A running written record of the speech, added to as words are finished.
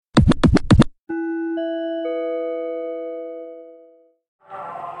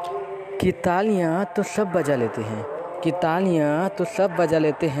कि तालियां तो सब बजा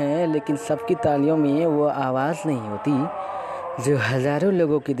लेते हैं लेकिन सबकी तालियों में वो आवाज़ नहीं होती जो हज़ारों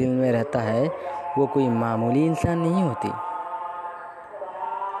लोगों के दिल में रहता है। वो कोई मामूली इंसान नहीं होती।